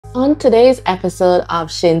On today's episode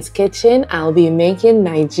of Shin's Kitchen, I'll be making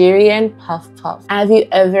Nigerian puff puff. Have you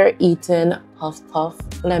ever eaten puff puff?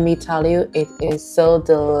 Let me tell you, it is so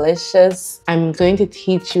delicious. I'm going to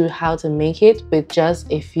teach you how to make it with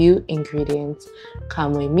just a few ingredients.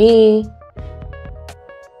 Come with me.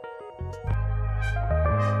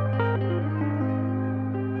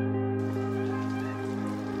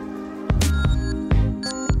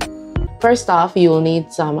 First off, you will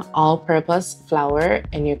need some all-purpose flour,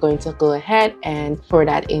 and you're going to go ahead and pour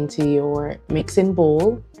that into your mixing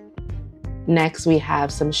bowl. Next, we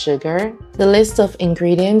have some sugar. The list of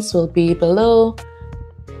ingredients will be below.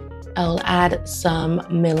 I'll add some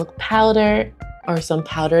milk powder or some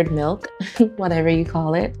powdered milk, whatever you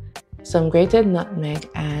call it, some grated nutmeg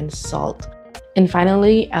and salt. And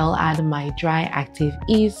finally, I'll add my dry active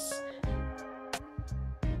yeast.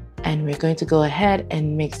 And we're going to go ahead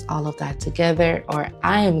and mix all of that together, or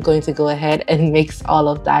I am going to go ahead and mix all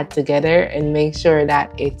of that together and make sure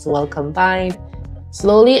that it's well combined.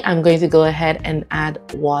 Slowly, I'm going to go ahead and add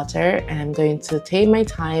water, and I'm going to take my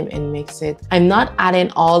time and mix it. I'm not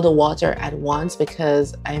adding all the water at once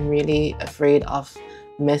because I'm really afraid of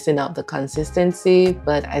messing up the consistency,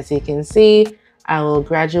 but as you can see, I will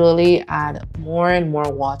gradually add more and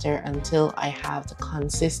more water until I have the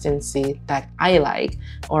consistency that I like,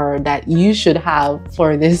 or that you should have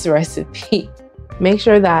for this recipe. Make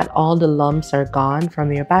sure that all the lumps are gone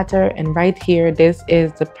from your batter, and right here, this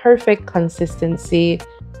is the perfect consistency.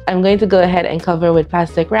 I'm going to go ahead and cover with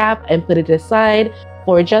plastic wrap and put it aside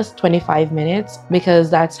for just 25 minutes because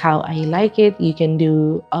that's how I like it. You can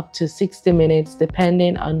do up to 60 minutes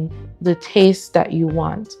depending on the taste that you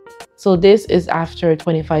want. So this is after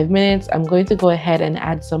 25 minutes. I'm going to go ahead and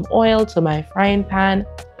add some oil to my frying pan.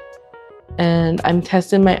 And I'm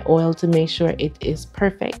testing my oil to make sure it is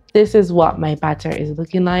perfect. This is what my batter is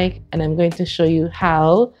looking like. And I'm going to show you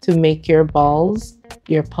how to make your balls,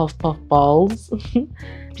 your puff puff balls.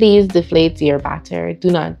 Please deflate your batter. Do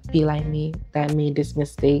not be like me that made this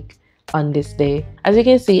mistake on this day. As you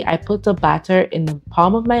can see, I put the batter in the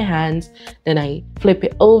palm of my hands, then I flip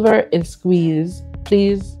it over and squeeze.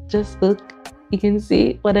 Please just look. You can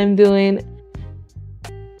see what I'm doing.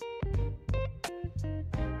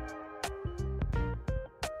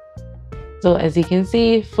 So as you can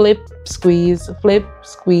see, flip, squeeze,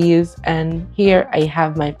 and here I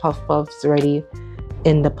have my puff puffs ready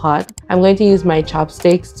in the pot. I'm going to use my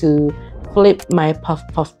chopsticks to flip my puff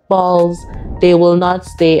puff balls. They will not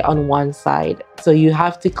stay on one side. So you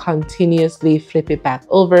have to continuously flip it back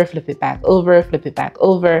over, flip it back over, flip it back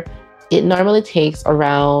over. It normally takes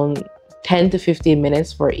around 10 to 15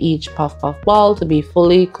 minutes for each puff puff ball to be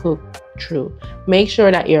fully cooked through. Make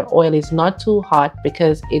sure that your oil is not too hot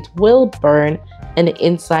because it will burn and the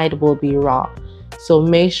inside will be raw. So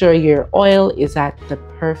make sure your oil is at the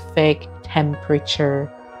perfect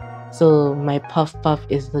temperature. So my puff puff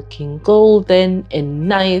is looking golden and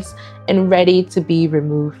nice and ready to be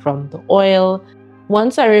removed from the oil.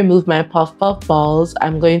 Once I remove my puff puff balls,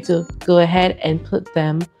 I'm going to go ahead and put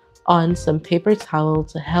them on some paper towel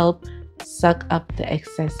to help suck up the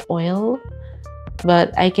excess oil.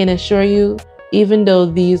 But I can assure you, even though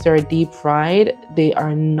these are deep fried, they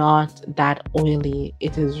are not that oily.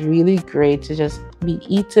 It is really great to just be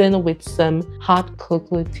eaten with some hot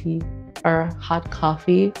cocoa tea or hot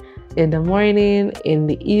coffee in the morning, in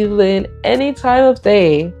the evening, any time of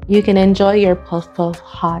day. You can enjoy your puff puff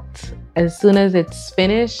hot. As soon as it's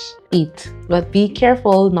finished, eat. But be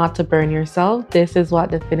careful not to burn yourself. This is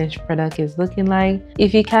what the finished product is looking like.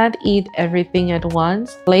 If you can't eat everything at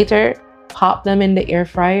once, later, pop them in the air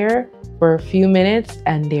fryer for a few minutes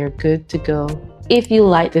and they're good to go. If you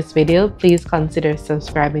like this video, please consider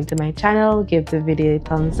subscribing to my channel, give the video a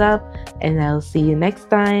thumbs up, and I'll see you next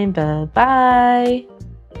time. Bye bye.